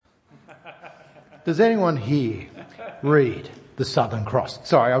Does anyone here read the Southern Cross?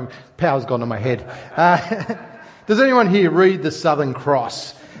 Sorry, power's gone to my head. Does anyone here read the Southern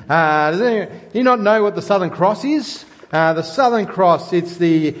Cross? Do you not know what the Southern Cross is? The Southern Cross, it's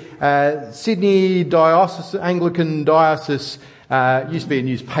the Sydney Diocese, Anglican Diocese, used to be a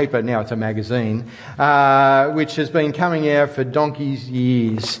newspaper, now it's a magazine, which has been coming out for donkey's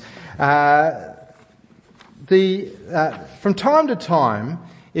years. From time to time,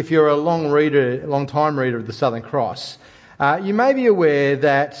 if you're a long time reader of the Southern Cross, you may be aware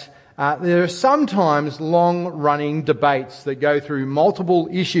that there are sometimes long-running debates that go through multiple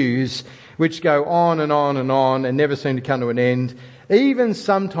issues which go on and on and on and never seem to come to an end, even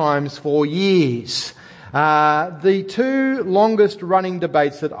sometimes for years. The two longest running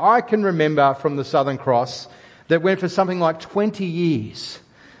debates that I can remember from the Southern Cross that went for something like 20 years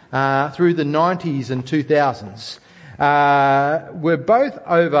through the 90s and 2000s were both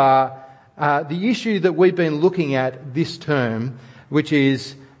over the issue that we've been looking at this term, which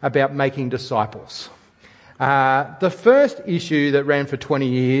is about making disciples. The first issue that ran for 20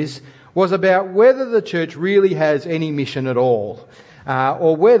 years was about whether the church really has any mission at all,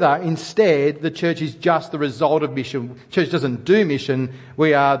 or whether instead the church is just the result of mission. Church doesn't do mission,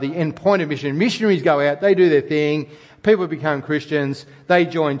 we are the end point of mission. Missionaries go out, they do their thing, people become Christians, they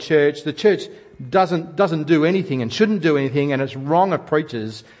join church. The church doesn't do anything and shouldn't do anything, and it's wrong of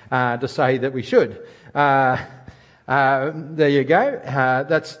preachers to say that we should. There you go.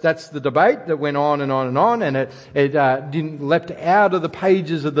 That's the debate that went on and on and on, and it didn't leapt out of the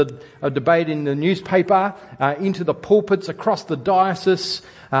pages of the debate in the newspaper into the pulpits across the diocese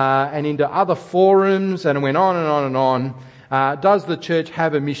and into other forums, and it went on and on and on. Does the church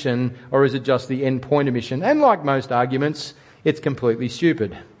have a mission, or is it just the end point of mission? And like most arguments, it's completely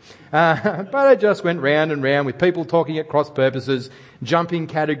stupid. But it just went round and round with people talking at cross purposes, jumping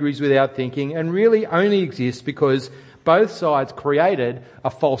categories without thinking, and really only exists because both sides created a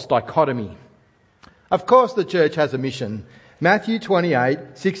false dichotomy. Of course the church has a mission. Matthew 28,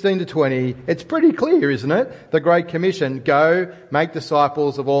 16 to 20, it's pretty clear, isn't it? The Great Commission, go, make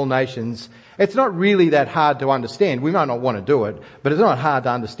disciples of all nations. It's not really that hard to understand. We might not want to do it, but it's not hard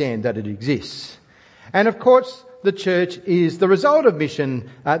to understand that it exists. And of course, the church is the result of mission.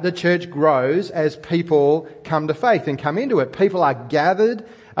 The church grows as people come to faith and come into it. People are gathered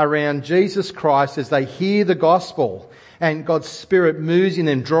around Jesus Christ as they hear the gospel, and God's Spirit moves in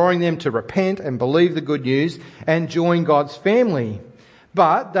them, drawing them to repent and believe the good news and join God's family.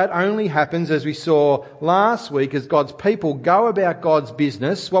 But that only happens, as we saw last week, as God's people go about God's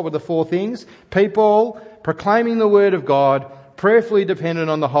business. What were the four things? People proclaiming the word of God, prayerfully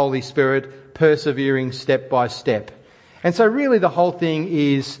dependent on the Holy Spirit, persevering step by step. And so really the whole thing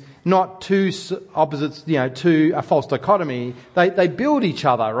is not two opposites, to a false dichotomy. They build each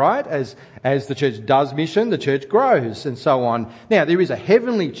other, right? As the church does mission, the church grows and so on. Now, there is a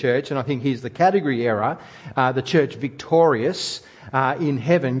heavenly church, and I think here's the category error, the church victorious in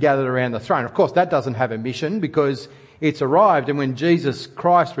heaven gathered around the throne. Of course, that doesn't have a mission because it's arrived, and when Jesus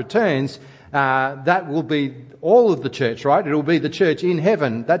Christ returns, that will be all of the church, right? It'll be the church in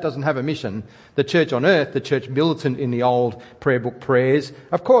heaven. That doesn't have a mission. The church on earth, the church militant in the old prayer book prayers,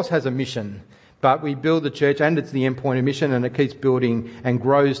 of course has a mission. But we build the church, and it's the end point of mission, and it keeps building and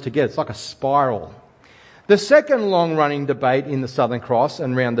grows together. It's like a spiral. The second long-running debate in the Southern Cross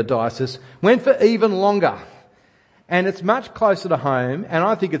and around the diocese went for even longer. And it's much closer to home, and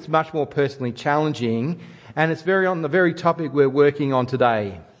I think it's much more personally challenging, and it's very on the very topic we're working on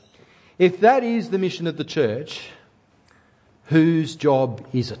today. If that is the mission of the church, whose job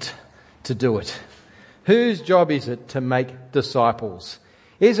is it to do it? Whose job is it to make disciples?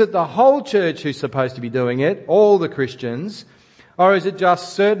 Is it the whole church who's supposed to be doing it, all the Christians, or is it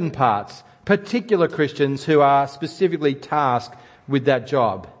just certain parts, particular Christians who are specifically tasked with that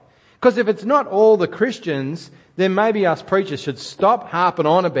job? Because if it's not all the Christians, then maybe us preachers should stop harping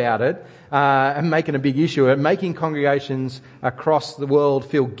on about it and making a big issue of it, making congregations across the world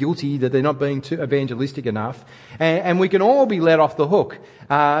feel guilty that they're not being too evangelistic enough. And we can all be let off the hook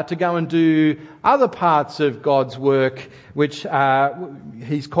to go and do other parts of God's work which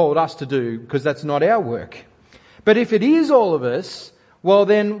He's called us to do, because that's not our work. But if it is all of us, well,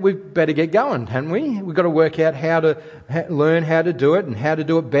 then we've better get going, haven't we? We've got to work out how to learn how to do it, and how to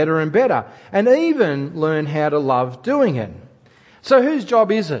do it better and better, and even learn how to love doing it. So whose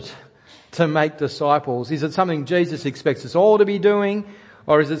job is it to make disciples? Is it something Jesus expects us all to be doing,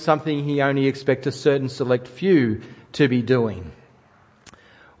 or is it something He only expects a certain select few to be doing?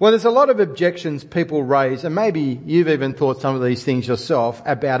 Well, there's a lot of objections people raise, and maybe you've even thought some of these things yourself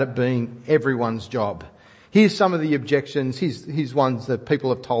about it being everyone's job. Here's some of the objections. Here's ones that people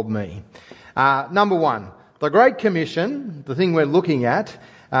have told me. Number one, the Great Commission, the thing we're looking at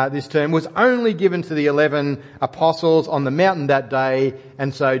this term, was only given to the 11 apostles on the mountain that day,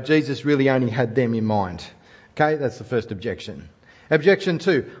 and so Jesus really only had them in mind. Okay, that's the first objection. Objection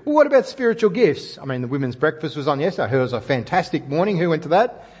 2. Well, what about spiritual gifts? I mean, the women's breakfast was on yesterday. It was a fantastic morning. Who went to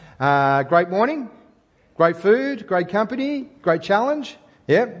that? Great morning, great food, great company, great challenge.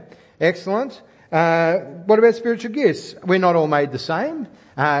 Yep, excellent. What about spiritual gifts? We're not all made the same.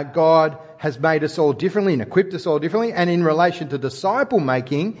 God has made us all differently and equipped us all differently. And in relation to disciple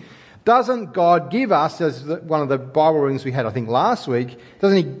making, doesn't God give us, as one of the Bible readings we had, I think, last week,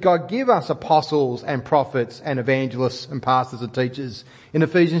 doesn't God give us apostles and prophets and evangelists and pastors and teachers in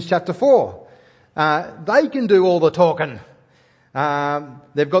Ephesians chapter 4? They can do all the talking.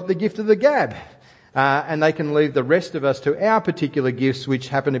 They've got the gift of the gab. And they can leave the rest of us to our particular gifts, which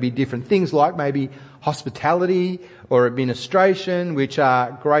happen to be different things, like maybe hospitality or administration, which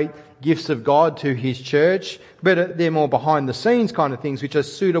are great gifts of God to His church, but they're more behind the scenes kind of things, which are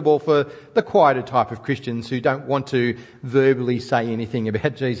suitable for the quieter type of Christians who don't want to verbally say anything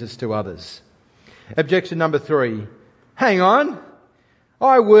about Jesus to others. Objection number 3. Hang on.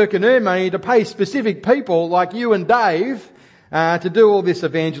 I work and earn money to pay specific people like you and Dave to do all this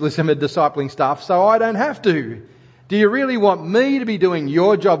evangelism and discipling stuff, so I don't have to. Do you really want me to be doing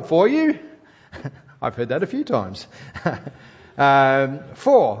your job for you? I've heard that a few times.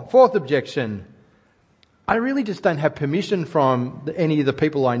 Fourth objection. I really just don't have permission from any of the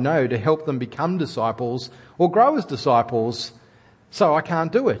people I know to help them become disciples or grow as disciples, so I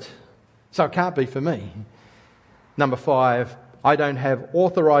can't do it. So it can't be for me. Number 5, I don't have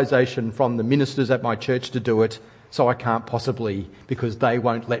authorization from the ministers at my church to do it, so I can't possibly, because they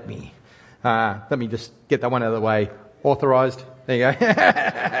won't let me. Let me just get that one out of the way. Authorized. There you go.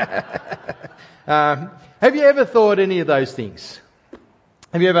 Have you ever thought any of those things?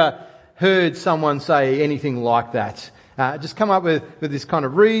 Have you ever heard someone say anything like that? Just come up with this kind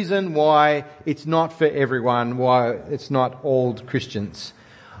of reason why it's not for everyone, why it's not all Christians.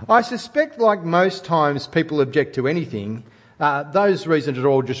 I suspect, like most times people object to anything, those reasons are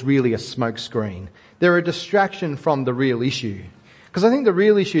all just really a smokescreen. They're a distraction from the real issue. Because I think the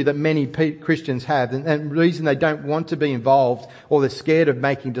real issue that many Christians have, and the reason they don't want to be involved or they're scared of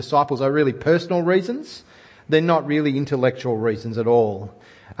making disciples, are really personal reasons. They're not really intellectual reasons at all.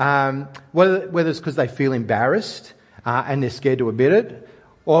 Whether it's because they feel embarrassed and they're scared to admit it,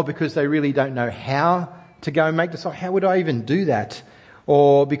 or because they really don't know how to go and make disciples. How would I even do that?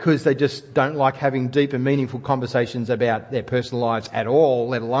 Or because they just don't like having deep and meaningful conversations about their personal lives at all,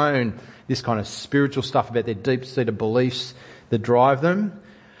 let alone this kind of spiritual stuff about their deep-seated beliefs that drive them.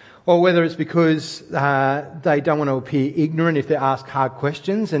 Or whether it's because they don't want to appear ignorant if they're asked hard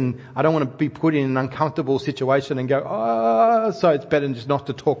questions, and I don't want to be put in an uncomfortable situation and go, so it's better just not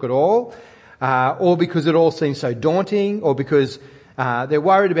to talk at all. Or because it all seems so daunting, or because they're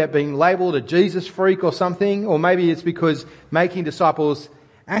worried about being labelled a Jesus freak or something, or maybe it's because making disciples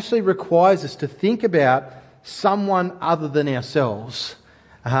actually requires us to think about someone other than ourselves.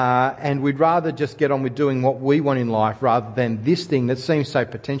 And we'd rather just get on with doing what we want in life rather than this thing that seems so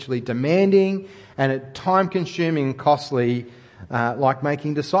potentially demanding and time-consuming and costly, like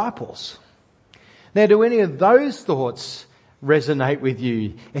making disciples. Now, do any of those thoughts resonate with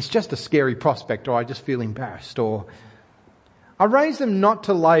you? It's just a scary prospect, or I just feel embarrassed, or... I raise them not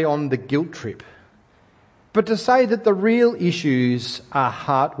to lay on the guilt trip, but to say that the real issues are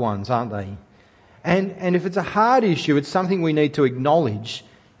heart ones, aren't they? And if it's a hard issue, it's something we need to acknowledge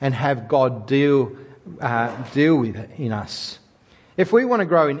and have God deal with it in us. If we want to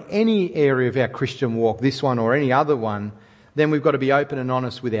grow in any area of our Christian walk, this one or any other one, then we've got to be open and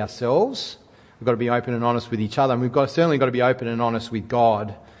honest with ourselves. We've got to be open and honest with each other, and we've certainly got to be open and honest with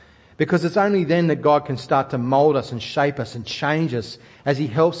God. Because it's only then that God can start to mould us and shape us and change us as He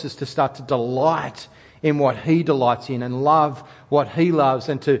helps us to start to delight in what He delights in and love what He loves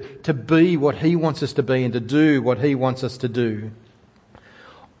and to be what He wants us to be and to do what He wants us to do.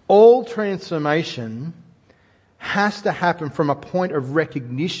 All transformation has to happen from a point of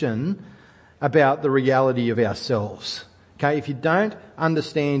recognition about the reality of ourselves. Okay, if you don't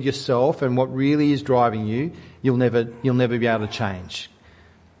understand yourself and what really is driving you, you'll never be able to change.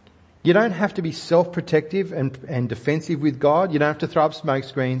 You don't have to be self-protective and defensive with God. You don't have to throw up smoke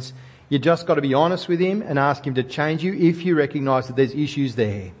screens. You just got to be honest with Him and ask Him to change you if you recognise that there's issues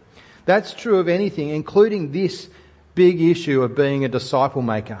there. That's true of anything, including this big issue of being a disciple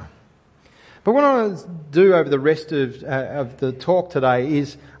maker. But what I want to do over the rest of the talk today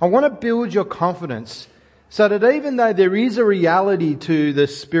is I want to build your confidence so that even though there is a reality to the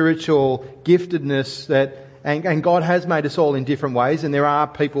spiritual giftedness that and God has made us all in different ways, and there are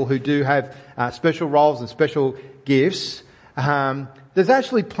people who do have special roles and special gifts. There's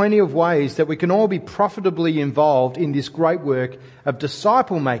actually plenty of ways that we can all be profitably involved in this great work of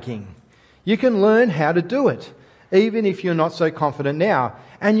disciple making. You can learn how to do it, even if you're not so confident now.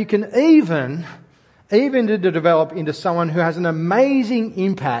 And you can even to develop into someone who has an amazing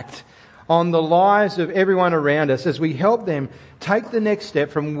impact on the lives of everyone around us as we help them take the next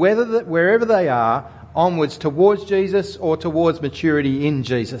step from wherever they are onwards towards Jesus or towards maturity in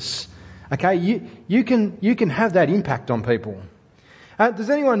Jesus. Okay, you can have that impact on people. Does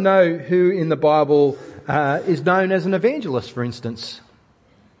anyone know who in the Bible is known as an evangelist, for instance?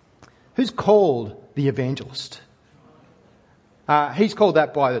 Who's called the evangelist? He's called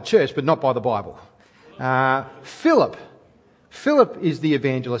that by the church, but not by the Bible. Philip. Philip is the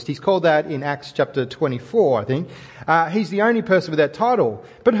evangelist. He's called that in Acts chapter 24, I think. He's the only person with that title.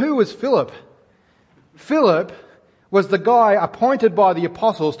 But who was Philip? Philip was the guy appointed by the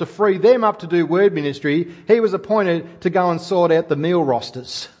apostles to free them up to do word ministry. He was appointed to go and sort out the meal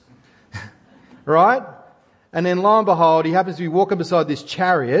rosters. Right? And then lo and behold, he happens to be walking beside this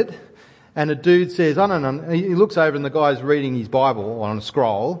chariot, and a dude says, oh no. He looks over and the guy's reading his Bible on a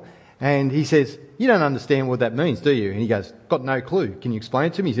scroll, and he says, you don't understand what that means, do you? And he goes, got no clue. Can you explain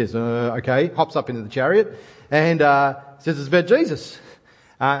it to me? He says, okay. Hops up into the chariot and says it's about Jesus.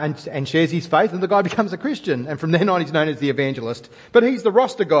 And shares his faith, and the guy becomes a Christian. And from then on, he's known as the evangelist. But he's the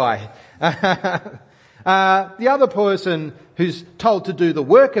roster guy. The other person who's told to do the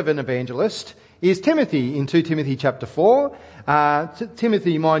work of an evangelist is Timothy in 2 Timothy chapter 4.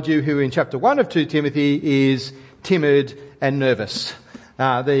 Timothy, mind you, who in chapter 1 of 2 Timothy is timid and nervous.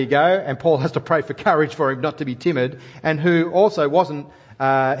 There you go. And Paul has to pray for courage for him not to be timid, and who also wasn't.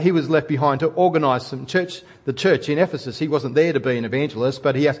 He was left behind to organise the church in Ephesus. He wasn't there to be an evangelist,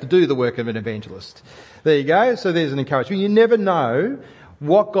 but he has to do the work of an evangelist. There you go. So there's an encouragement. You never know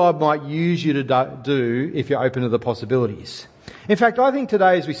what God might use you to do if you're open to the possibilities. In fact, I think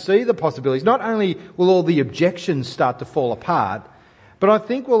today as we see the possibilities, not only will all the objections start to fall apart, but I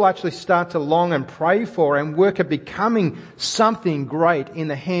think we'll actually start to long and pray for and work at becoming something great in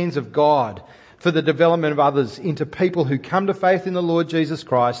the hands of God, for the development of others into people who come to faith in the Lord Jesus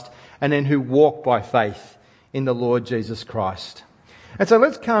Christ and then who walk by faith in the Lord Jesus Christ. And so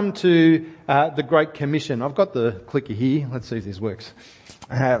let's come to the Great Commission. I've got the clicker here. Let's see if this works.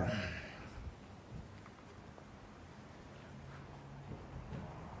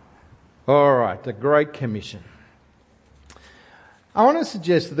 All right, the Great Commission. I want to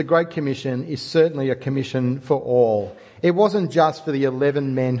suggest that the Great Commission is certainly a commission for all. It wasn't just for the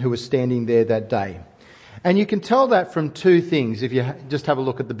 11 men who were standing there that day. And you can tell that from two things if you just have a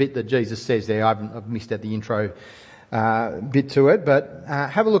look at the bit that Jesus says there. I've missed out the intro bit to it, but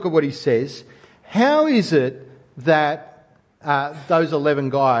have a look at what he says. How is it that those 11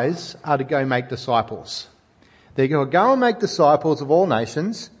 guys are to go make disciples? They're going to go and make disciples of all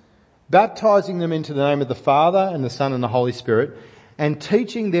nations, baptising them into the name of the Father and the Son and the Holy Spirit, and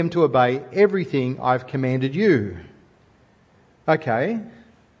teaching them to obey everything I've commanded you. Okay,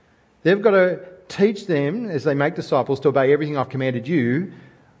 they've got to teach them, as they make disciples, to obey everything I've commanded you.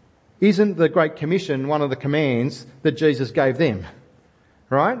 Isn't the Great Commission one of the commands that Jesus gave them?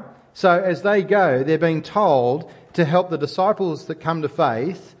 Right? So as they go, they're being told to help the disciples that come to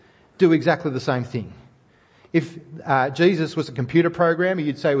faith do exactly the same thing. If Jesus was a computer programmer,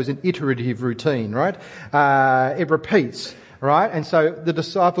 you'd say it was an iterative routine, right? It repeats. Right? And so the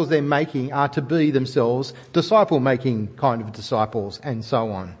disciples they're making are to be themselves disciple-making kind of disciples and so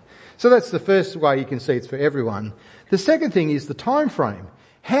on. So that's the first way you can see it's for everyone. The second thing is the time frame.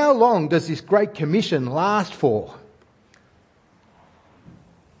 How long does this Great Commission last for?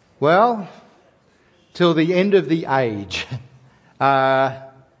 Well, till the end of the age.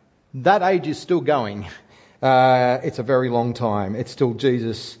 That age is still going. It's a very long time. It's till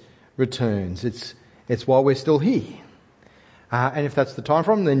Jesus returns. It's while we're still here. And if that's the time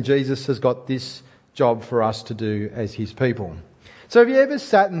frame, then Jesus has got this job for us to do as his people. So have you ever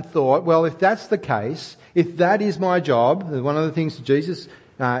sat and thought, well, if that's the case, if that is my job, one of the things that Jesus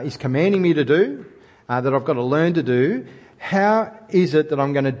is commanding me to do, that I've got to learn to do, how is it that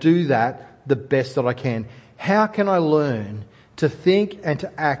I'm going to do that the best that I can? How can I learn to think and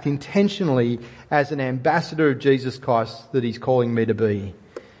to act intentionally as an ambassador of Jesus Christ that he's calling me to be?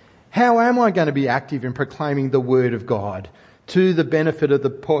 How am I going to be active in proclaiming the Word of God to the benefit of the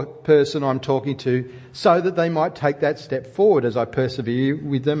person I'm talking to, so that they might take that step forward as I persevere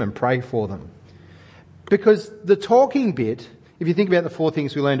with them and pray for them? Because the talking bit, if you think about the 4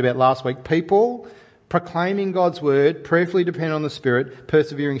 things we learned about last week, people, proclaiming God's Word, prayerfully dependent on the Spirit,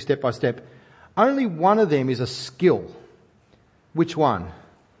 persevering step by step, Only one of them is a skill. Which one?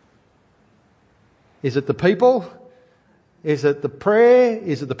 Is it the people? Is it the prayer?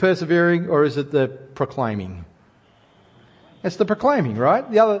 Is it the persevering? Or is it the proclaiming? It's the proclaiming, right?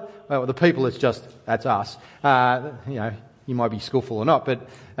 The people, that's us. You might be skillful or not, but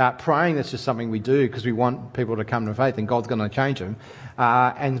praying, that's just something we do because we want people to come to faith and God's going to change them.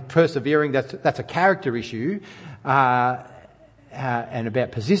 And persevering, that's a character issue and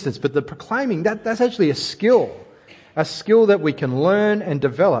about persistence. But the proclaiming, that's actually a skill that we can learn and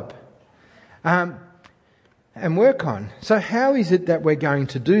develop and work on. So how is it that we're going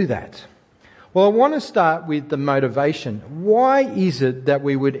to do that? Well, I want to start with the motivation. Why is it that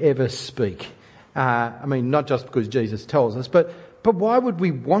we would ever speak? Not just because Jesus tells us, but why would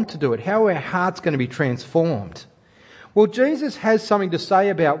we want to do it? How are our hearts going to be transformed? Well, Jesus has something to say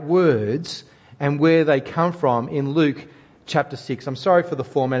about words and where they come from in Luke chapter 6. I'm sorry for the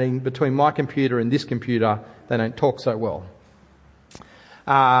formatting. Between my computer and this computer, they don't talk so well.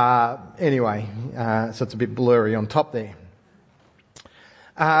 So it's a bit blurry on top there.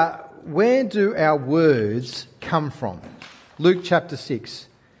 Where do our words come from? Luke chapter 6.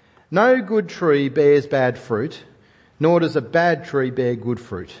 No good tree bears bad fruit, nor does a bad tree bear good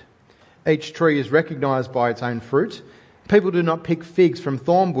fruit. Each tree is recognised by its own fruit. People do not pick figs from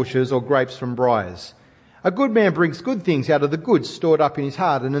thorn bushes or grapes from briars. A good man brings good things out of the good stored up in his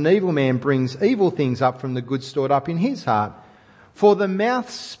heart, and an evil man brings evil things up from the good stored up in his heart. For the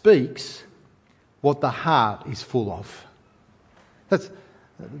mouth speaks what the heart is full of.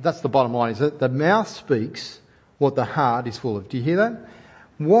 That's the bottom line, is it? The mouth speaks what the heart is full of. Do you hear that?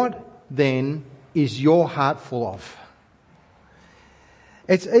 What then is your heart full of?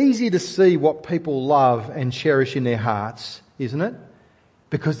 It's easy to see what people love and cherish in their hearts, isn't it?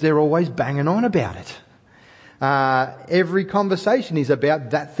 Because they're always banging on about it. Every conversation is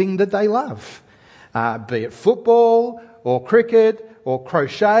about that thing that they love. Be it football or cricket or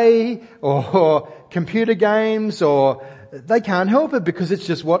crochet or computer games, or they can't help it because it's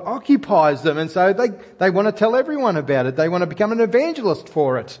just what occupies them, and so they want to tell everyone about it. They want to become an evangelist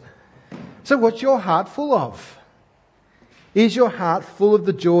for it. So what's your heart full of? Is your heart full of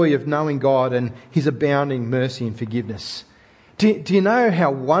the joy of knowing God and His abounding mercy and forgiveness? Do you know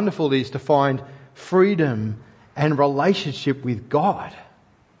how wonderful it is to find freedom and relationship with God?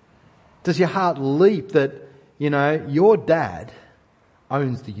 Does your heart leap that, your dad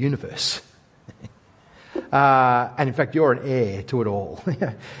owns the universe? And in fact, you're an heir to it all.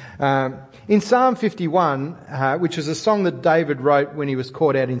 In Psalm 51, which was a song that David wrote when he was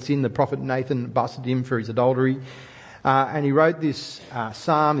caught out in sin, the prophet Nathan busted him for his adultery. And he wrote this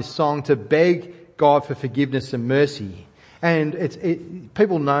this song to beg God for forgiveness and mercy. And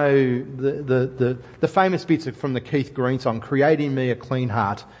people know the famous bits from the Keith Green song, "Create in me a clean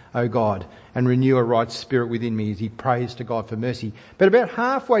heart, O God, and renew a right spirit within me," as he prays to God for mercy. But about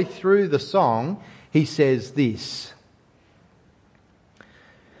halfway through the song, he says this: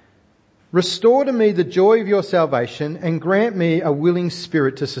 "Restore to me the joy of your salvation and grant me a willing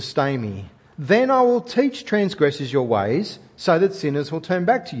spirit to sustain me. Then I will teach transgressors your ways so that sinners will turn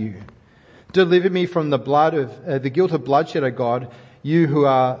back to you. Deliver me from the guilt of bloodshed, O God, you who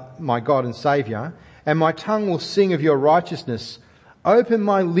are my God and Saviour, and my tongue will sing of your righteousness. Open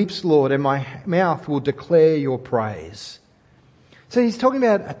my lips, Lord, and my mouth will declare your praise." So he's talking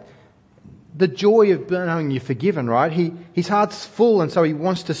about the joy of knowing you're forgiven, right? His heart's full, and so he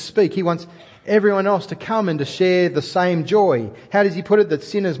wants to speak. He wants everyone else to come and to share the same joy. How does he put it? That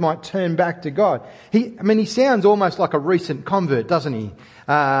sinners might turn back to God. He sounds almost like a recent convert, doesn't he?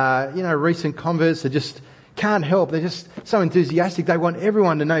 Recent converts, they just can't help. They're just so enthusiastic. They want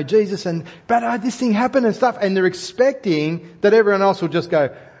everyone to know Jesus, but this thing happened and stuff, and they're expecting that everyone else will just go,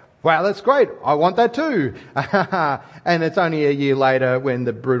 "Wow, that's great. I want that too." And it's only a year later, when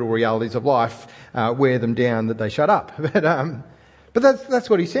the brutal realities of life wear them down, that they shut up. But that's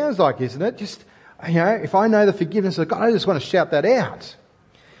what he sounds like, isn't it? Just, if I know the forgiveness of God, I just want to shout that out.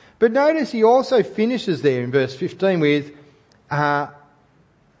 But notice he also finishes there in verse 15 with,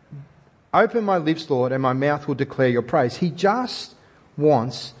 "Open my lips, Lord, and my mouth will declare your praise." He just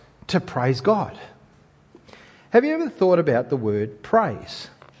wants to praise God. Have you ever thought about the word praise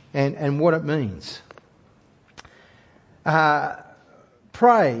and what it means?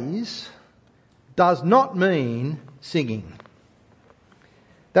 Praise does not mean singing.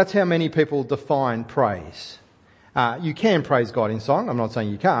 That's how many people define praise. You can praise God in song. I'm not saying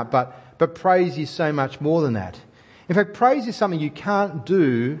you can't, but praise is so much more than that. In fact, praise is something you can't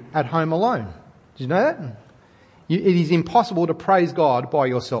do at home alone. Did you know that? It is impossible to praise God by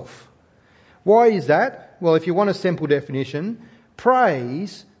yourself. Why is that? Well, if you want a simple definition,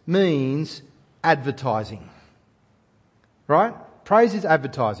 praise means advertising. Right? Praise is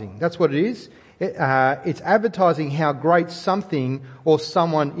advertising. That's what it is. It's advertising how great something or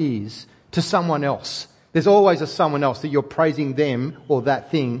someone is to someone else. There's always a someone else that you're praising them or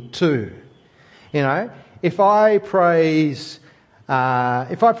that thing to. You know, if I praise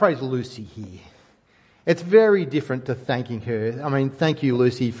Lucy here, it's very different to thanking her. I mean, thank you,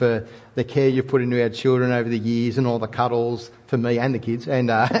 Lucy, for the care you've put into our children over the years and all the cuddles for me and the kids and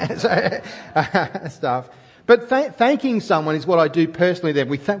stuff. But thanking someone is what I do personally. Then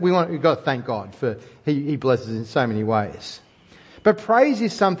we've got to thank God for He blesses in so many ways. But praise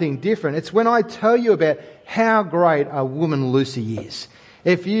is something different. It's when I tell you about how great a woman Lucy is.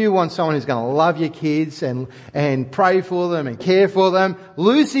 If you want someone who's going to love your kids and pray for them and care for them,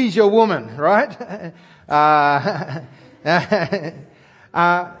 Lucy's your woman, right?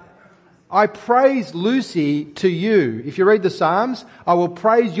 I praise Lucy to you. If you read the Psalms, I will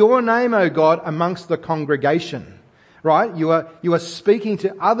praise your name, O God, amongst the congregation. Right? You are speaking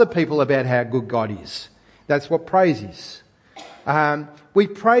to other people about how good God is. That's what praise is. We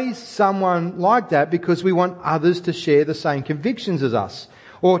praise someone like that because we want others to share the same convictions as us,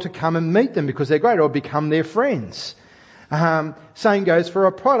 or to come and meet them because they're great, or become their friends. Same goes for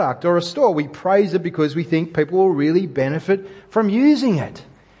a product or a store. We praise it because we think people will really benefit from using it.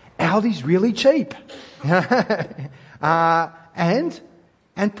 Aldi's really cheap.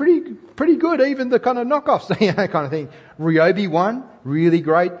 And pretty good, even the kind of knockoffs, kind of thing. Ryobi one, really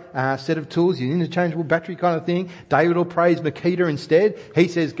great set of tools, an interchangeable battery kind of thing. David will praise Makita instead. He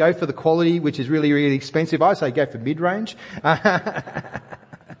says go for the quality, which is really, really expensive. I say go for mid-range. But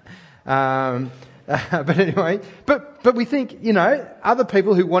anyway, but we think, other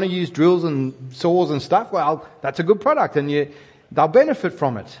people who want to use drills and saws and stuff, well, that's a good product and they'll benefit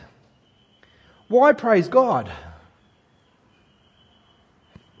from it. Why praise God?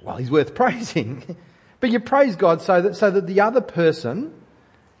 Well, He's worth praising. But you praise God so that the other person,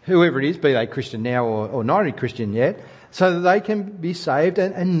 whoever it is, be they Christian now or not a Christian yet, so that they can be saved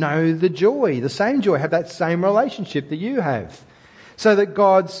and know the joy, the same joy, have that same relationship that you have. So that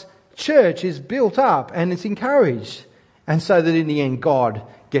God's church is built up and it's encouraged. And so that in the end, God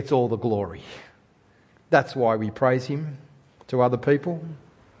gets all the glory. That's why we praise Him to other people.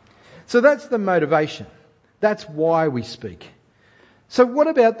 So that's the motivation. That's why we speak. So what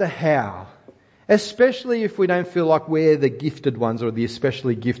about the how? Especially if we don't feel like we're the gifted ones or the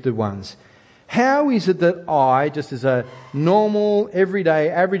especially gifted ones. How is it that I, just as a normal, everyday,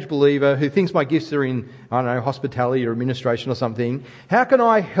 average believer who thinks my gifts are in, hospitality or administration or something, how can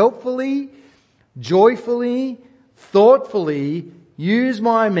I helpfully, joyfully, thoughtfully use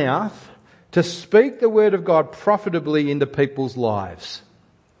my mouth to speak the word of God profitably into people's lives?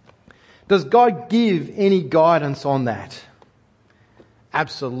 Does God give any guidance on that?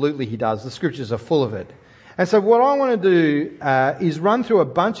 Absolutely He does. The scriptures are full of it. And so what I want to do is run through a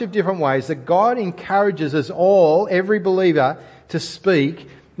bunch of different ways that God encourages us all, every believer, to speak,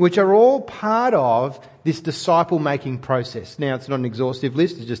 which are all part of this disciple-making process. Now, it's not an exhaustive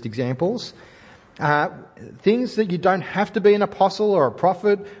list, it's just examples. Things that you don't have to be an apostle or a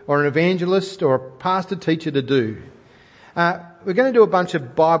prophet or an evangelist or a pastor teacher to do. We're going to do a bunch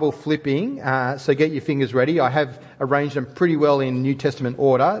of Bible flipping, so get your fingers ready. I have arranged them pretty well in New Testament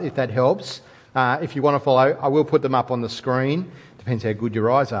order, if that helps. If you want to follow, I will put them up on the screen. Depends how good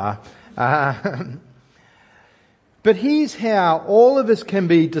your eyes are. But here's how all of us can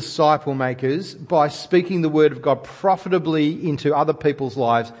be disciple makers by speaking the word of God profitably into other people's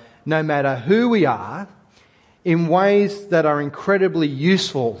lives, no matter who we are, in ways that are incredibly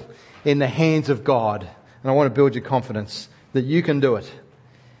useful in the hands of God. And I want to build your confidence that you can do it.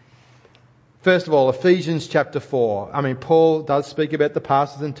 First of all, Ephesians chapter 4. Paul does speak about the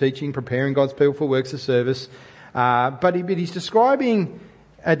pastors and teaching, preparing God's people for works of service. But he's describing,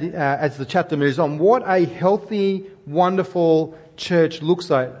 as the chapter moves on, what a healthy, wonderful church looks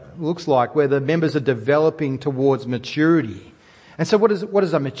like, where the members are developing towards maturity. And so what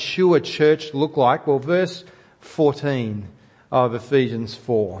does a mature church look like? Well, verse 14 of Ephesians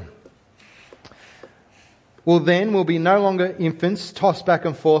 4. Well, then we'll be no longer infants, tossed back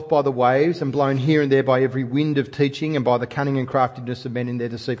and forth by the waves and blown here and there by every wind of teaching and by the cunning and craftiness of men in their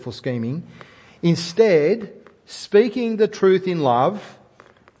deceitful scheming. Instead, speaking the truth in love,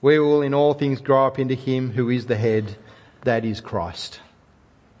 we will in all things grow up into Him who is the head, that is Christ.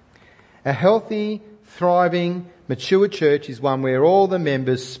 A healthy, thriving, mature church is one where all the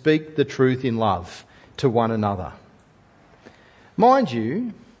members speak the truth in love to one another. Mind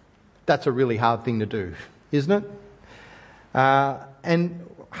you, that's a really hard thing to do, isn't it? And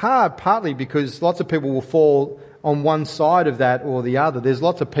hard partly because lots of people will fall on one side of that or the other. There's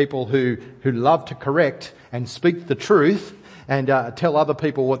lots of people who love to correct and speak the truth and tell other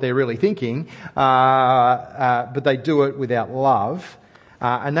people what they're really thinking, but they do it without love,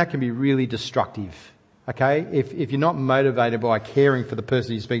 and that can be really destructive. Okay, if you're not motivated by caring for the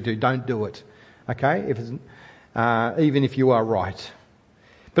person you speak to, don't do it. Okay, even if you are right.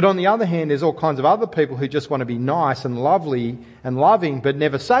 But on the other hand, there's all kinds of other people who just want to be nice and lovely and loving, but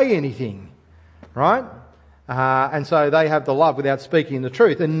never say anything, right? And so they have the love without speaking the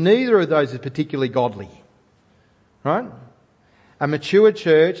truth, and neither of those is particularly godly, right? A mature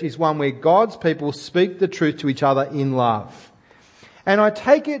church is one where God's people speak the truth to each other in love. And I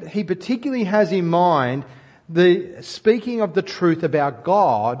take it he particularly has in mind the speaking of the truth about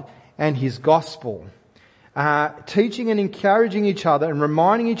God and his gospel. Teaching and encouraging each other and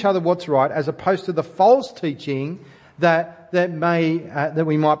reminding each other what's right, as opposed to the false teaching that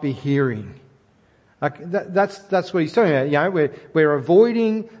we might be hearing. That's what he's talking about. You know, we're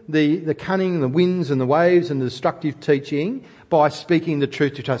avoiding the cunning, the winds and the waves and the destructive teaching by speaking the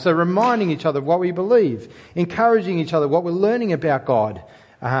truth to each other. So reminding each other of what we believe, encouraging each other what we're learning about God,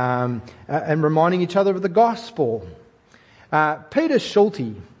 and reminding each other of the gospel. Peter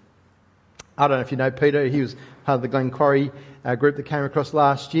Schulte, I don't know if you know Peter. He was part of the Glencorrie group that came across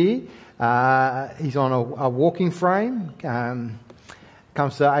last year. He's on a walking frame.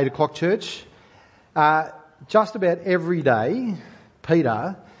 Comes to 8 o'clock church. Just about every day,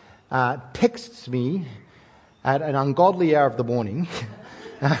 Peter texts me at an ungodly hour of the morning,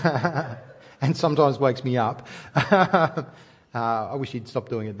 and sometimes wakes me up. I wish he'd stop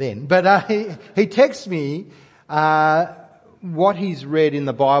doing it then. But he texts me what he's read in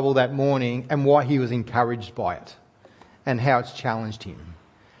the Bible that morning and why he was encouraged by it and how it's challenged him.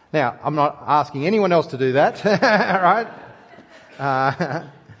 Now, I'm not asking anyone else to do that, right?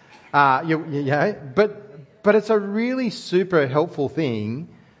 But it's a really super helpful thing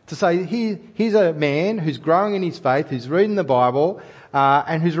to say, here's a man who's growing in his faith, who's reading the Bible,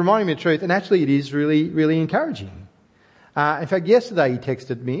 and who's reminding me of the truth, and actually it is really, really encouraging. In fact, yesterday he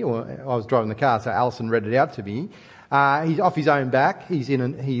texted me, or I was driving the car, so Alison read it out to me. He's off his own back. He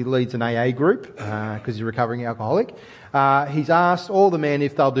leads an AA group because he's a recovering alcoholic. He's asked all the men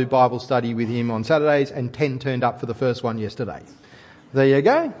if they'll do Bible study with him on Saturdays, and 10 turned up for the first one yesterday. There you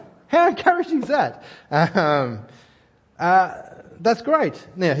go. How encouraging is that? That's great.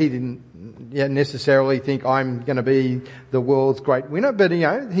 Now, he didn't necessarily think I'm going to be the world's great winner, but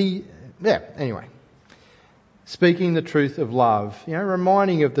anyway. Speaking the truth of love,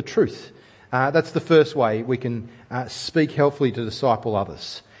 reminding of the truth. That's the first way we can speak helpfully to disciple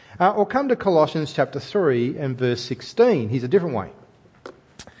others. Or come to Colossians chapter 3 and verse 16. Here's a different way.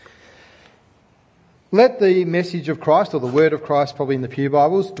 Let the message of Christ, or the word of Christ probably in the Pew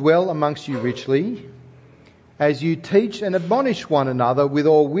Bibles, dwell amongst you richly, as you teach and admonish one another with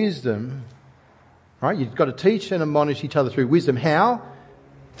all wisdom. Right? You've got to teach and admonish each other through wisdom. How?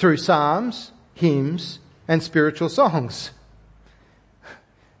 Through psalms, hymns, and spiritual songs.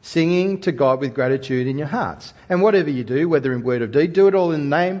 Singing to God with gratitude in your hearts. And whatever you do, whether in word or deed, do it all in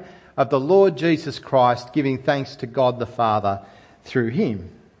the name of the Lord Jesus Christ, giving thanks to God the Father through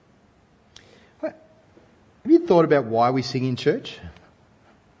him. Have you thought about why we sing in church?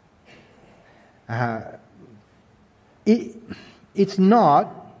 It's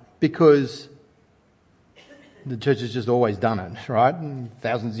not because the church has just always done it, right?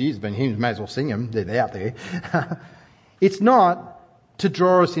 Thousands of years have been hymns, may as well sing them. They're out there. It's not to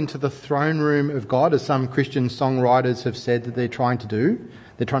draw us into the throne room of God, as some Christian songwriters have said that they're trying to do.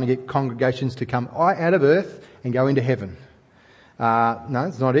 They're trying to get congregations to come out of earth and go into heaven. No,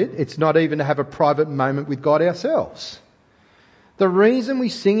 it's not it. It's not even to have a private moment with God ourselves. The reason we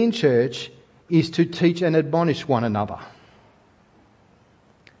sing in church is to teach and admonish one another.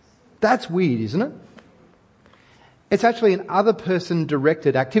 That's weird, isn't it? It's actually an other person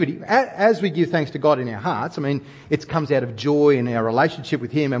directed activity. As we give thanks to God in our hearts, it comes out of joy in our relationship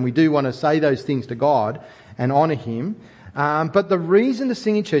with him, and we do want to say those things to God and honour him. But the reason to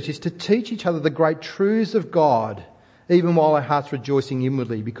sing in church is to teach each other the great truths of God, even while our hearts rejoicing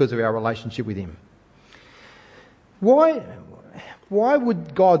inwardly because of our relationship with him. Why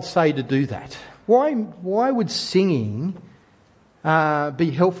would God say to do that? Why would singing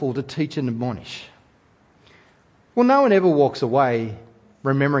be helpful to teach and admonish? Well, no one ever walks away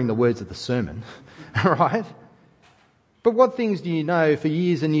remembering the words of the sermon, right? But what things do you know for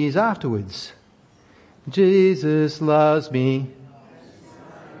years and years afterwards? Jesus loves me.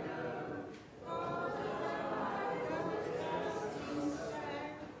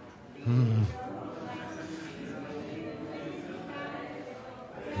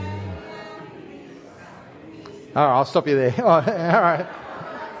 All right, I'll stop you there. All right.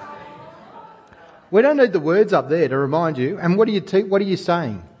 We don't need the words up there to remind you. And what are you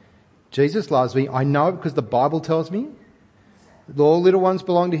saying? Jesus loves me. I know it because the Bible tells me. All little ones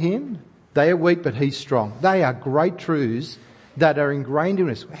belong to him. They are weak, but he's strong. They are great truths that are ingrained in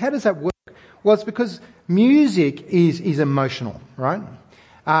us. How does that work? Well, it's because music is emotional, right?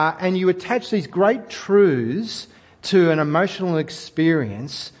 And you attach these great truths to an emotional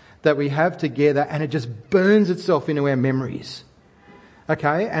experience that we have together, and it just burns itself into our memories.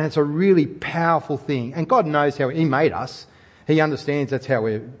 Okay? And it's a really powerful thing. And God knows how he made us. He understands that's how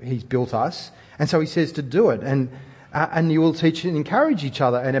he's built us. And so he says to do it. And you will teach and encourage each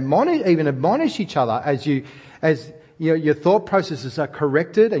other and admonish each other as your thought processes are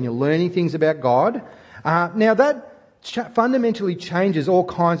corrected and you're learning things about God. Now that fundamentally changes all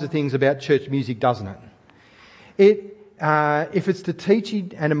kinds of things about church music, doesn't it? If it's to teach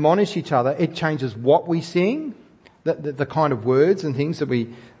and admonish each other, it changes what we sing, the kind of words and things that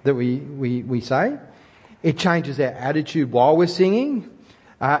we say. It changes our attitude while we're singing.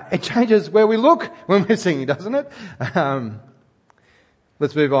 It changes where we look when we're singing, doesn't it?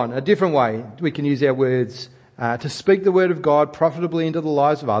 Let's move on. A different way we can use our words to speak the word of God profitably into the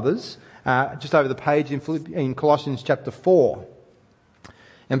lives of others. Just over the page in Colossians chapter 4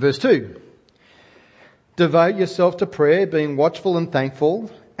 and verse 2. Devote yourself to prayer, being watchful and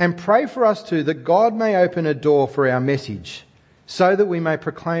thankful, and pray for us too, that God may open a door for our message, so that we may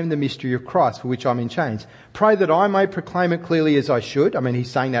proclaim the mystery of Christ, for which I'm in chains. Pray that I may proclaim it clearly as I should. I mean,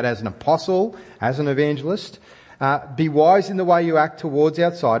 he's saying that as an apostle, as an evangelist. Be wise in the way you act towards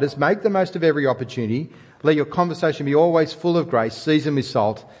outsiders. Make the most of every opportunity. Let your conversation be always full of grace, seasoned with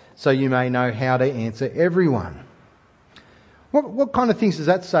salt, so you may know how to answer everyone. What kind of things does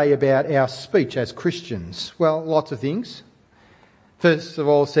that say about our speech as Christians? Well, lots of things. First of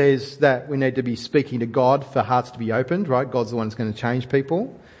all, says that we need to be speaking to God for hearts to be opened, right? God's the one who's going to change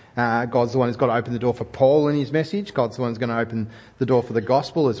people. God's the one who's got to open the door for Paul in his message. God's the one who's going to open the door for the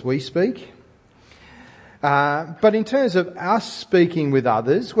gospel as we speak. But in terms of us speaking with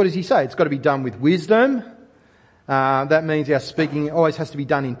others, what does he say? It's got to be done with wisdom. That means our speaking always has to be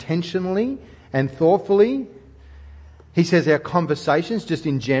done intentionally and thoughtfully. He says our conversations, just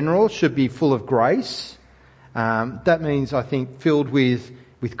in general, should be full of grace. That means, I think, filled with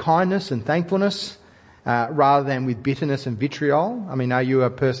kindness and thankfulness, rather than with bitterness and vitriol. I mean, are you a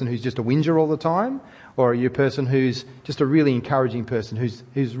person who's just a whinger all the time? Or are you a person who's just a really encouraging person,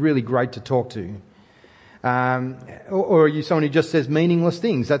 who's really great to talk to? Or are you someone who just says meaningless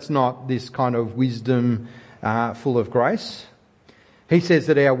things? That's not this kind of wisdom full of grace. He says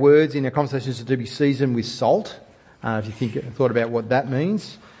that our words in our conversations are to be seasoned with salt. If you thought about what that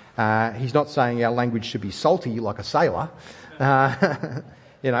means. He's not saying our language should be salty like a sailor. Don't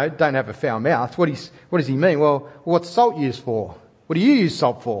have a foul mouth. What does he mean? Well, what's salt used for? What do you use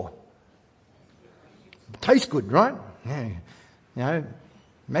salt for? It tastes good, right? Yeah.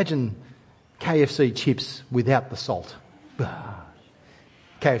 Imagine KFC chips without the salt.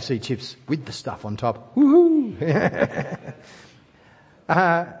 KFC chips with the stuff on top. Woohoo!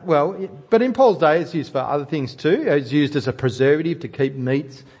 But in Paul's day, it's used for other things too. It's used as a preservative to keep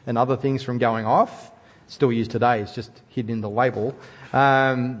meats and other things from going off. It's still used today. It's just hidden in the label.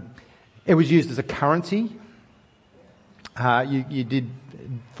 It was used as a currency. You did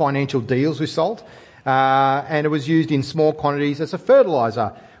financial deals with salt. And it was used in small quantities as a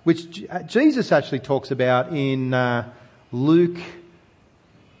fertilizer, which Jesus actually talks about in Luke.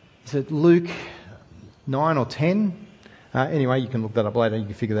 Is it Luke 9 or 10? Anyway, you can look that up later. You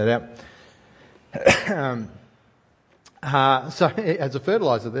can figure that out. So as a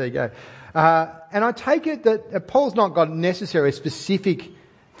fertilizer, there you go. And I take it that Paul's not got necessarily a specific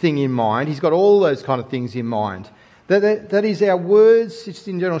thing in mind. He's got all those kind of things in mind. That is, our words, just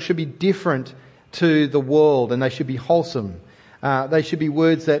in general, should be different to the world, and they should be wholesome. They should be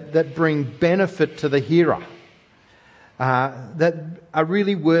words that bring benefit to the hearer, that are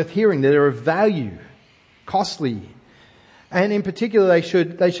really worth hearing, that are of value, costly. And in particular, they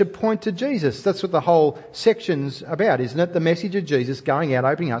should point to Jesus. That's what the whole section's about, isn't it? The message of Jesus going out,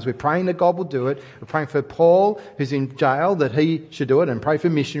 opening us. We're praying that God will do it. We're praying for Paul, who's in jail, that he should do it, and pray for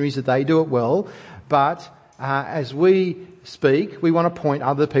missionaries that they do it well. But as we speak, we want to point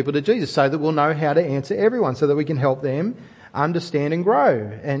other people to Jesus so that we'll know how to answer everyone, so that we can help them understand and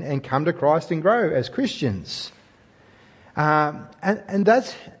grow and come to Christ and grow as Christians. And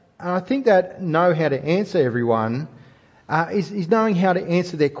I think that know how to answer everyone is knowing how to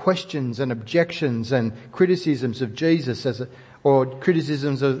answer their questions and objections and criticisms of Jesus or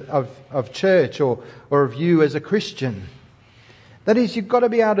criticisms of church or of you as a Christian. That is, you've got to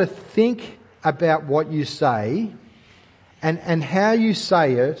be able to think about what you say and how you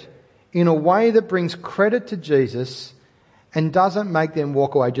say it in a way that brings credit to Jesus and doesn't make them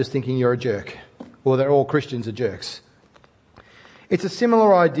walk away just thinking you're a jerk or that all Christians are jerks. It's a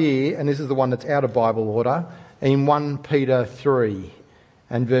similar idea, and this is the one that's out of Bible order, in 1 Peter 3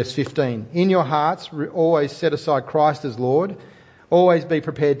 and verse 15. In your hearts, always set aside Christ as Lord. Always be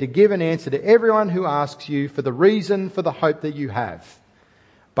prepared to give an answer to everyone who asks you for the reason for the hope that you have.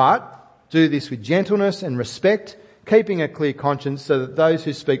 But do this with gentleness and respect, keeping a clear conscience, so that those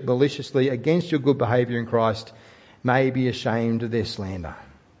who speak maliciously against your good behaviour in Christ may be ashamed of their slander.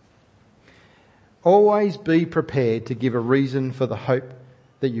 Always be prepared to give a reason for the hope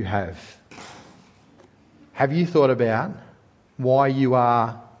that you have. Have you thought about why you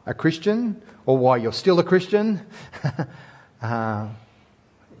are a Christian or why you're still a Christian? If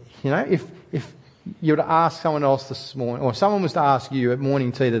you were to ask someone else this morning, or someone was to ask you at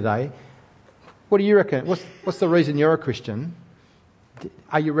morning tea today, what do you reckon? What's the reason you're a Christian?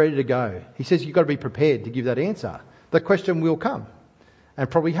 Are you ready to go? He says you've got to be prepared to give that answer. The question will come. And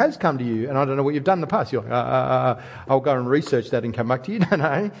probably has come to you, and I don't know what you've done in the past. You're like, I'll go and research that and come back to you. No,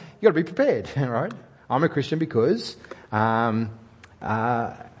 you've got to be prepared, right? I'm a Christian because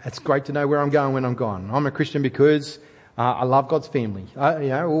it's great to know where I'm going when I'm gone. I'm a Christian because I love God's family.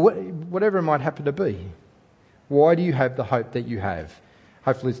 Whatever it might happen to be. Why do you have the hope that you have?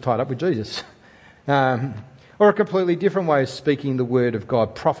 Hopefully it's tied up with Jesus. Or a completely different way of speaking the word of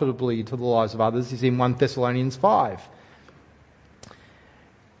God profitably to the lives of others is in 1 Thessalonians 5.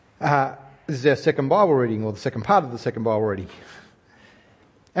 This is our second Bible reading, or the second part of the second Bible reading.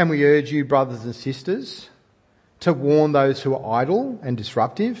 And we urge you, brothers and sisters, to warn those who are idle and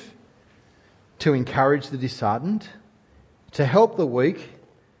disruptive, to encourage the disheartened, to help the weak,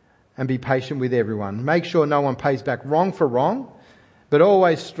 and be patient with everyone. Make sure no one pays back wrong for wrong, but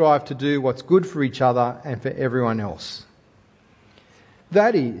always strive to do what's good for each other and for everyone else.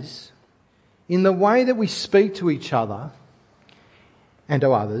 That is, in the way that we speak to each other and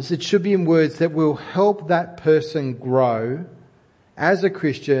to others, it should be in words that will help that person grow as a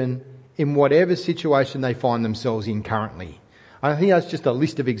Christian in whatever situation they find themselves in currently. I think that's just a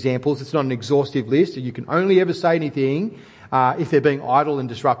list of examples. It's not an exhaustive list. You can only ever say anything if they're being idle and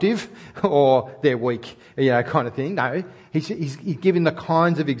disruptive or they're weak, kind of thing. No, he's giving the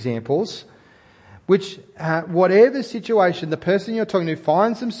kinds of examples which, whatever situation the person you're talking to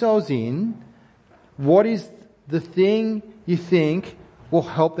finds themselves in, what is the thing you think will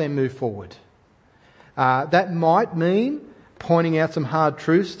help them move forward? That might mean pointing out some hard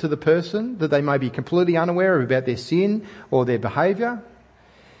truths to the person that they may be completely unaware of about their sin or their behaviour.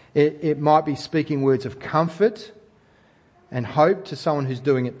 It might be speaking words of comfort and hope to someone who's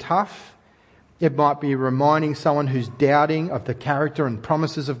doing it tough. It might be reminding someone who's doubting of the character and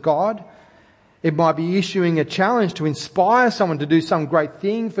promises of God. It might be issuing a challenge to inspire someone to do some great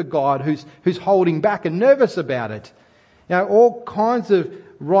thing for God who's holding back and nervous about it. All kinds of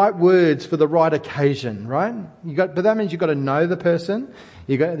right words for the right occasion, right? But that means you've got to know the person.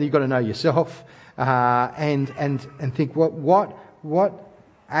 You've got to know yourself, and think what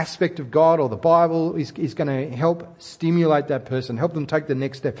aspect of God or the Bible is going to help stimulate that person, help them take the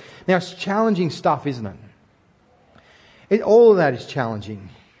next step. Now, it's challenging stuff, isn't it? All of that is challenging.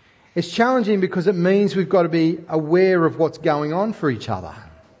 It's challenging because it means we've got to be aware of what's going on for each other.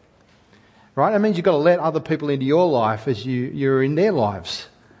 Right? That means you've got to let other people into your life as you're in their lives.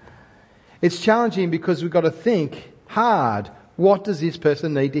 It's challenging because we've got to think hard. What does this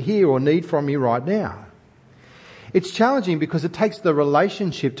person need to hear or need from me right now? It's challenging because it takes the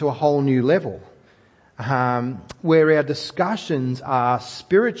relationship to a whole new level, where our discussions are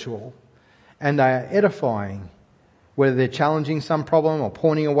spiritual and they are edifying, whether they're challenging some problem or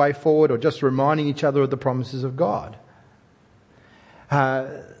pointing a way forward or just reminding each other of the promises of God.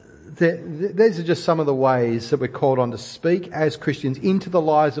 These are just some of the ways that we're called on to speak as Christians into the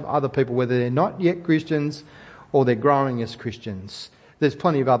lives of other people, whether they're not yet Christians or they're growing as Christians. There's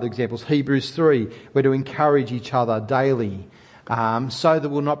plenty of other examples. Hebrews 3, we're to encourage each other daily so that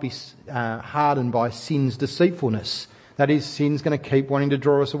we'll not be hardened by sin's deceitfulness. That is, sin's going to keep wanting to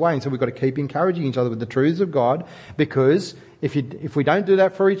draw us away. And so we've got to keep encouraging each other with the truths of God, because if we don't do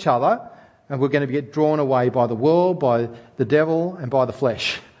that for each other, we're going to get drawn away by the world, by the devil and by the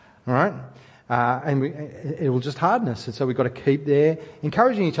flesh. All right? It will just harden us. And so we've got to keep there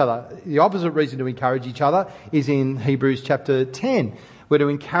encouraging each other. The opposite reason to encourage each other is in Hebrews chapter 10. We're to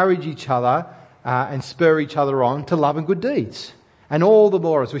encourage each other and spur each other on to love and good deeds. And all the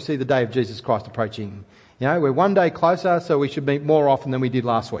more as we see the day of Jesus Christ approaching. We're one day closer, so we should meet more often than we did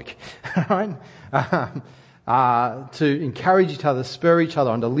last week. Right? to encourage each other, spur each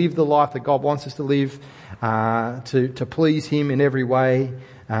other on to live the life that God wants us to live, to please Him in every way,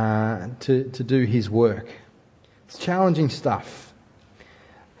 to do His work. It's challenging stuff.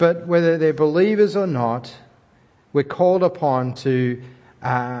 But whether they're believers or not, we're called upon to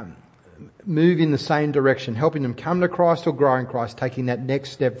move in the same direction, helping them come to Christ or grow in Christ, taking that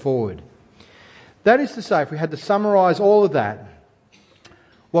next step forward. That is to say, if we had to summarise all of that,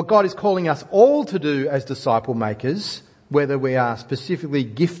 what God is calling us all to do as disciple makers, whether we are specifically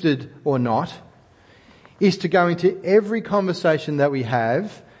gifted or not, is to go into every conversation that we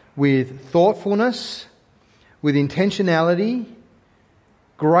have with thoughtfulness, with intentionality,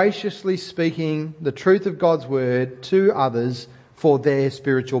 graciously speaking the truth of God's word to others for their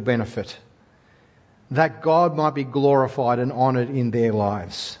spiritual benefit, that God might be glorified and honoured in their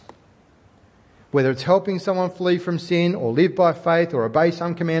lives. Whether it's helping someone flee from sin or live by faith or obey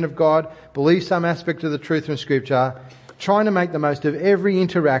some command of God, believe some aspect of the truth from Scripture, trying to make the most of every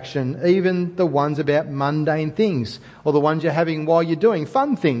interaction, even the ones about mundane things or the ones you're having while you're doing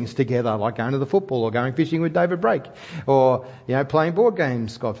fun things together, like going to the football or going fishing with David Brake or, playing board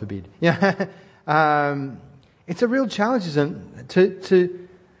games, God forbid. It's a real challenge, isn't it,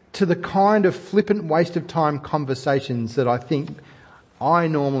 to the kind of flippant waste of time conversations that I think I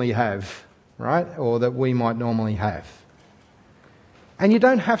normally have, right? Or that we might normally have. And you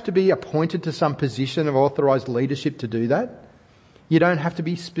don't have to be appointed to some position of authorised leadership to do that. You don't have to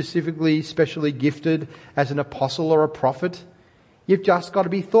be specially gifted as an apostle or a prophet. You've just got to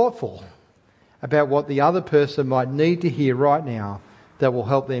be thoughtful about what the other person might need to hear right now that will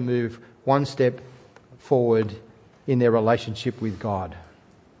help them move one step forward in their relationship with God.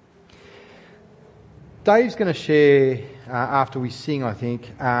 Dave's going to share, after we sing, I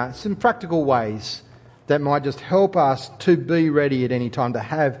think, some practical ways that might just help us to be ready at any time to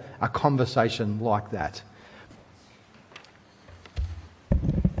have a conversation like that.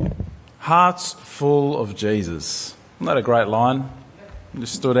 Hearts full of Jesus. Isn't that a great line? It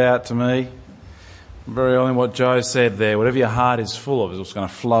just stood out to me. Very early in what Joe said there, whatever your heart is full of is what's going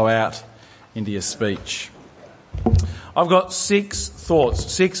to flow out into your speech. I've got 6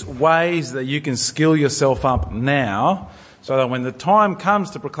 thoughts, 6 ways that you can skill yourself up now so that when the time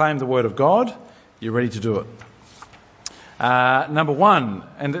comes to proclaim the Word of God, you're ready to do it. Number 1,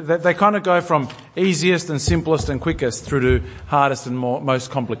 and they kind of go from easiest and simplest and quickest through to hardest and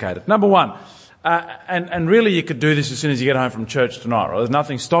most complicated. Number 1, and really you could do this as soon as you get home from church tonight, right? There's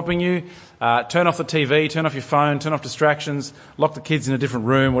nothing stopping you. Turn off the TV, turn off your phone, turn off distractions, lock the kids in a different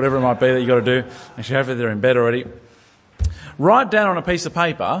room, whatever it might be that you've got to do. Actually, hopefully they're in bed already. Write down on a piece of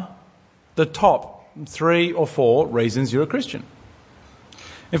paper the top 3 or 4 reasons you're a Christian.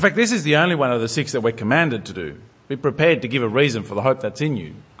 In fact, this is the only one of the 6 that we're commanded to do. Be prepared to give a reason for the hope that's in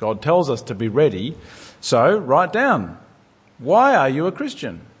you. God tells us to be ready. So write down, why are you a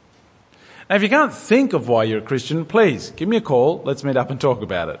Christian? Now, if you can't think of why you're a Christian, please give me a call. Let's meet up and talk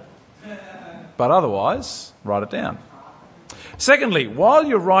about it. But otherwise, write it down. Secondly, while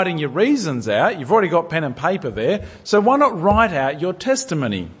you're writing your reasons out, you've already got pen and paper there, so why not write out your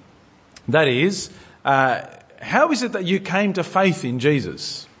testimony? That is, how is it that you came to faith in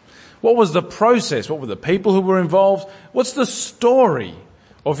Jesus? What was the process? What were the people who were involved? What's the story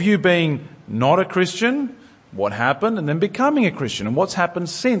of you being not a Christian? What happened? And then becoming a Christian? And what's happened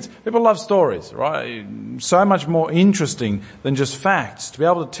since? People love stories, right? So much more interesting than just facts. To be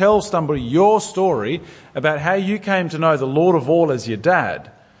able to tell somebody your story about how you came to know the Lord of all as your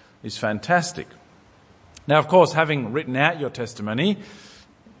dad is fantastic. Now, of course, having written out your testimony,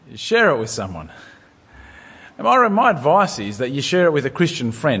 share it with someone. And my advice is that you share it with a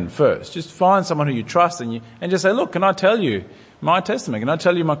Christian friend first. Just find someone who you trust and just say, look, can I tell you my testimony? Can I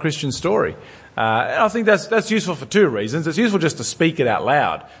tell you my Christian story? I think that's useful for 2 reasons. It's useful just to speak it out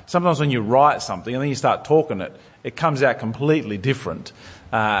loud. Sometimes when you write something and then you start talking it comes out completely different.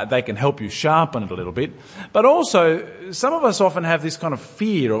 They can help you sharpen it a little bit. But also, some of us often have this kind of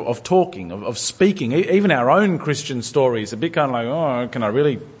fear of talking, of speaking. Even our own Christian stories, a bit kind of like, oh, can I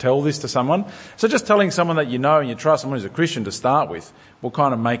really tell this to someone? So just telling someone that you know and you trust, someone who's a Christian to start with, will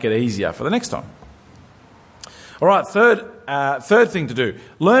kind of make it easier for the next time. All right, third thing to do.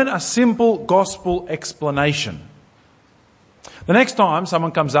 Learn a simple gospel explanation. The next time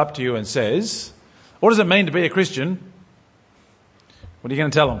someone comes up to you and says, what does it mean to be a Christian? What are you going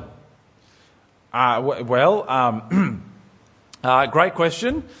to tell them? Great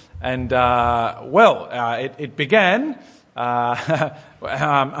question. And, it began... all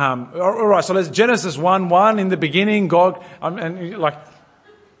right, so there's Genesis 1:1 in the beginning, God...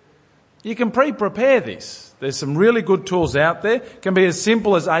 you can pre-prepare this. There's some really good tools out there. It can be as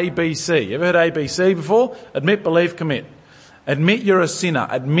simple as ABC. You ever heard ABC before? Admit, believe, commit. Admit you're a sinner.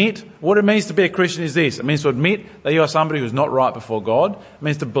 Admit what it means to be a Christian is this. It means to admit that you are somebody who's not right before God. It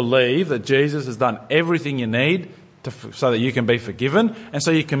means to believe that Jesus has done everything you need so that you can be forgiven, and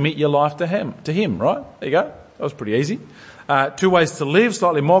so you commit your life to Him, right? There you go. That was pretty easy. 2 ways to live,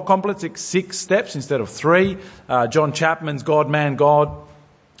 slightly more complex, 6 steps instead of 3. John Chapman's God, Man, God.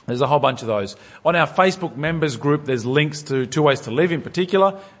 There's a whole bunch of those. On our Facebook members group, there's links to 2 ways to live in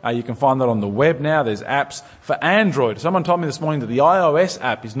particular. You can find that on the web now. There's apps for Android. Someone told me this morning that the iOS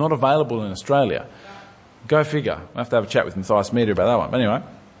app is not available in Australia. Go figure. I'll have to have a chat with Matthias Media about that one. But anyway,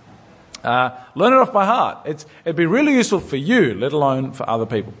 learn it off by heart. It'd be really useful for you, let alone for other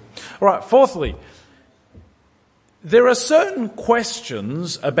people. All right, fourthly, there are certain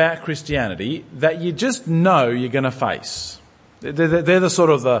questions about Christianity that you just know you're going to face. They're the sort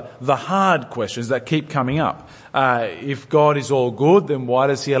of the hard questions that keep coming up. If God is all good, then why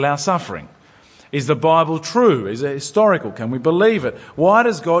does He allow suffering? Is the Bible true? Is it historical? Can we believe it? Why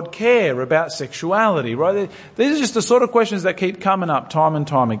does God care about sexuality? Right? These are just the sort of questions that keep coming up time and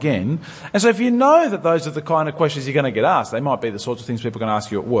time again. And so if you know that those are the kind of questions you're going to get asked, they might be the sorts of things people are going to ask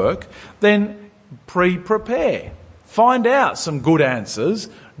you at work, then pre-prepare. Find out some good answers.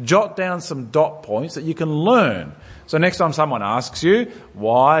 Jot down some dot points that you can learn. So next time someone asks you,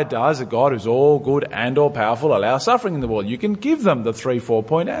 why does a God who's all good and all powerful allow suffering in the world? You can give them the 3-4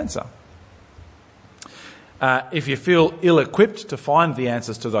 point answer. If you feel ill-equipped to find the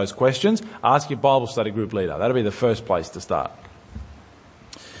answers to those questions, ask your Bible study group leader. That'll be the first place to start.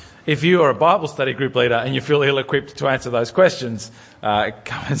 If you are a Bible study group leader and you feel ill-equipped to answer those questions,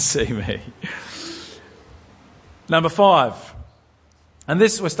 come and see me. Number 5. And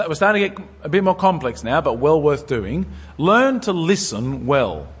this, we're starting to get a bit more complex now, but well worth doing. Learn to listen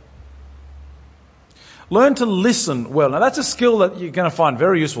well. Learn to listen well. Now that's a skill that you're going to find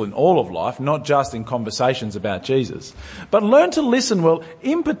very useful in all of life, not just in conversations about Jesus. But learn to listen well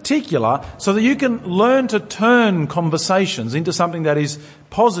in particular so that you can learn to turn conversations into something that is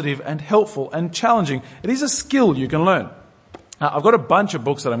positive and helpful and challenging. It is a skill you can learn. I've got a bunch of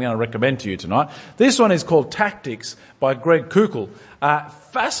books that I'm going to recommend to you tonight. This one is called Tactics by Greg Koukl.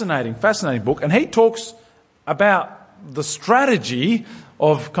 Fascinating book. And he talks about the strategy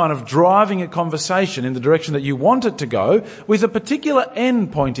of kind of driving a conversation in the direction that you want it to go with a particular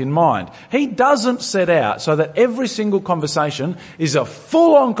end point in mind. He doesn't set out so that every single conversation is a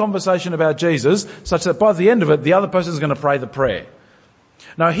full-on conversation about Jesus, such that by the end of it, the other person is going to pray the prayer.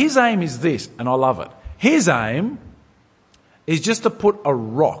 No, his aim is this, and I love it. His aim is just to put a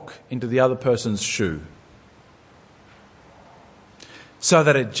rock into the other person's shoe so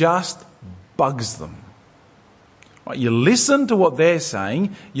that it just bugs them. Right, you listen to what they're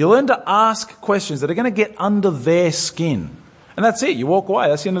saying, you learn to ask questions that are going to get under their skin. And that's it, you walk away,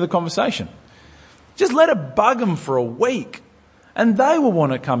 that's the end of the conversation. Just let it bug them for a week and they will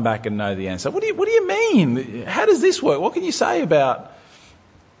want to come back and know the answer. What do you mean? How does this work? What can you say about...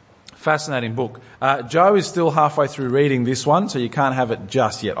 Fascinating book. Joe is still halfway through reading this one, so you can't have it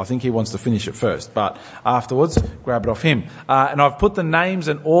just yet. I think he wants to finish it first, but afterwards, grab it off him. And I've put the names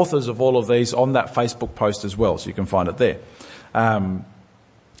and authors of all of these on that Facebook post as well, so you can find it there.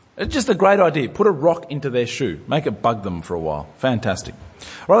 It's just a great idea. Put a rock into their shoe. Make it bug them for a while. Fantastic.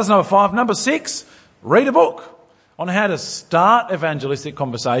 Right, that's number 5. Number 6, read a book on how to start evangelistic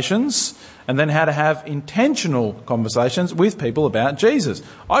conversations and then how to have intentional conversations with people about Jesus.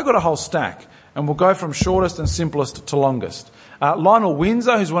 I got a whole stack, and we'll go from shortest and simplest to longest. Lionel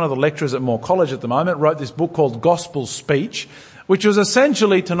Windsor, who's one of the lecturers at Moore College at the moment, wrote this book called Gospel Speech, which was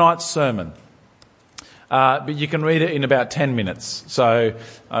essentially tonight's sermon. But you can read it in about 10 minutes. So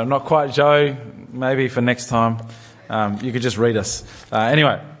I'm not quite Joe. Maybe for next time you could just read us.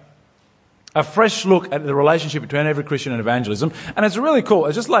 Anyway. A fresh look at the relationship between every Christian and evangelism. And it's really cool.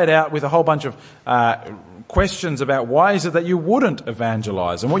 It's just laid out with a whole bunch of questions about why is it that you wouldn't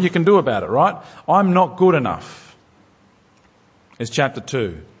evangelise and what you can do about it, right? I'm not good enough. It's chapter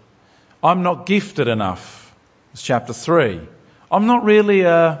 2. I'm not gifted enough. It's chapter 3. I'm not really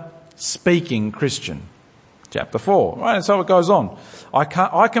a speaking Christian. Chapter 4. Right, and so it goes on. I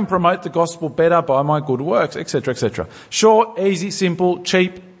can promote the gospel better by my good works, etc., etc. Short, easy, simple,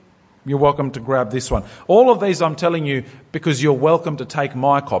 cheap. You're welcome to grab this one. All of these I'm telling you because you're welcome to take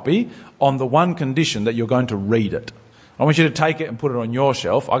my copy on the one condition that you're going to read it. I want you to take it and put it on your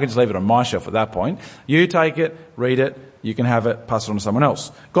shelf. I can just leave it on my shelf at that point. You take it, read it, you can have it, pass it on to someone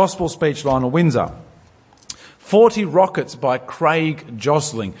else. Gospel Speech, Lionel Windsor. 40 Rockets by Craig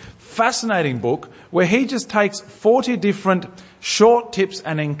Josling. Fascinating book where he just takes 40 different short tips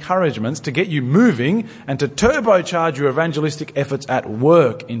and encouragements to get you moving and to turbocharge your evangelistic efforts at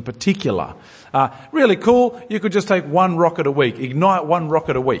work in particular. Really cool. You could just take one rocket a week, ignite one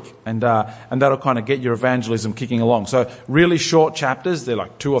rocket a week, and that'll kind of get your evangelism kicking along. So really short chapters. They're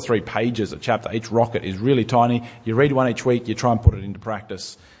like 2 or 3 pages a chapter. Each rocket is really tiny. You read one each week. You try and put it into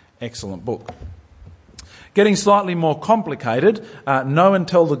practice. Excellent book. Getting slightly more complicated, Know and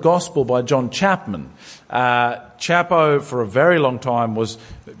Tell the Gospel by John Chapman. Chapo, for a very long time, was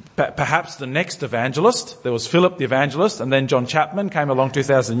perhaps the next evangelist. There was Philip the evangelist, and then John Chapman came along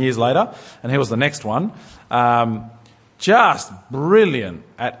 2,000 years later, and he was the next one. Just brilliant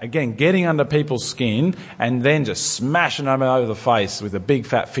at, again, getting under people's skin and then just smashing them over the face with a big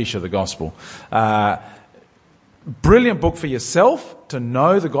fat fish of the gospel. Brilliant book for yourself to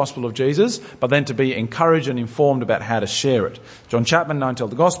know the gospel of Jesus, but then to be encouraged and informed about how to share it. John Chapman, Know and Tell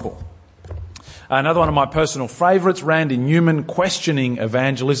the Gospel. Another one of my personal favourites, Randy Newman, Questioning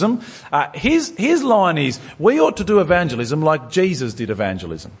Evangelism. His line is, we ought to do evangelism like Jesus did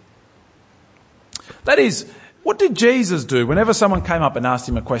evangelism. That is, what did Jesus do whenever someone came up and asked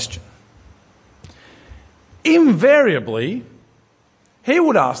him a question? Invariably, he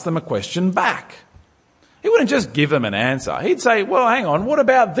would ask them a question back. He wouldn't just give them an answer. He'd say, well, hang on, what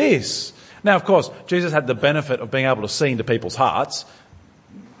about this? Now, of course, Jesus had the benefit of being able to see into people's hearts.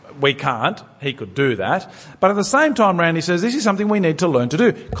 We can't. He could do that. But at the same time, Randy says, this is something we need to learn to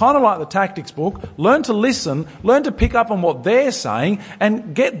do. Kind of like the tactics book. Learn to listen, learn to pick up on what they're saying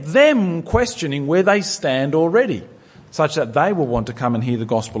and get them questioning where they stand already, such that they will want to come and hear the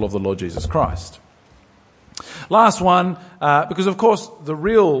gospel of the Lord Jesus Christ. Last one, because of course I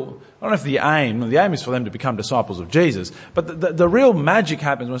don't know if the aim is for them to become disciples of Jesus, but the real magic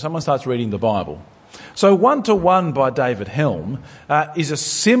happens when someone starts reading the Bible. So 1-to-1 by David Helm is a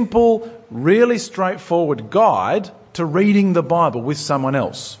simple, really straightforward guide to reading the Bible with someone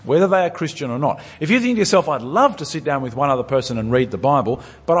else, whether they are Christian or not. If you think to yourself, I'd love to sit down with one other person and read the Bible,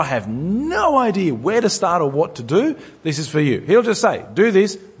 but I have no idea where to start or what to do, this is for you. He'll just say, do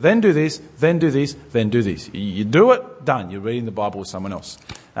this, then do this, then do this, then do this. You do it, done. You're reading the Bible with someone else.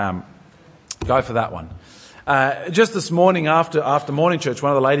 Go for that one. Just this morning after morning church,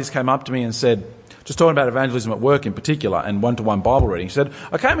 one of the ladies came up to me and said, just talking about evangelism at work in particular and 1-to-1 Bible reading. She said,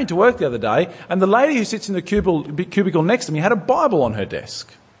 I came into work the other day and the lady who sits in the cubicle next to me had a Bible on her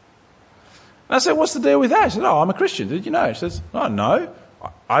desk. And I said, what's the deal with that? She said, I'm a Christian. Did you know? She says, oh, no.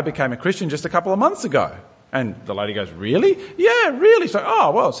 I became a Christian just a couple of months ago. And the lady goes, really? Yeah, really.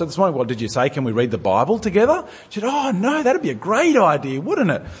 So, so this morning, did you say, can we read the Bible together? She said, oh, no, that'd be a great idea, wouldn't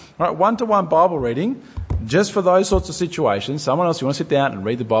it? All right, 1-to-1 Bible reading, just for those sorts of situations. Someone else, you want to sit down and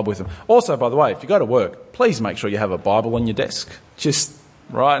read the Bible with them. Also, by the way, if you go to work, please make sure you have a Bible on your desk. Just,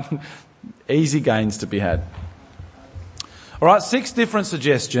 right, easy gains to be had. All right, 6 different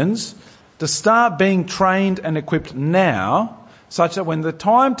suggestions to start being trained and equipped now, such that when the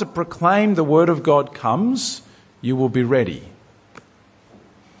time to proclaim the word of God comes, you will be ready.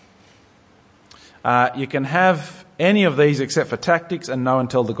 You can have any of these except for tactics and Know and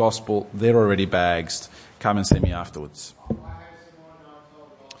Tell the Gospel. They're already bagged. Come and see me afterwards.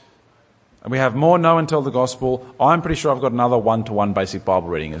 And we have more Know and Tell the Gospel. I'm pretty sure I've got another 1-to-1 basic Bible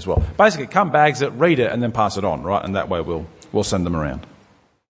reading as well. Basically, come bags it, read it, and then pass it on, right? And that way we'll send them around.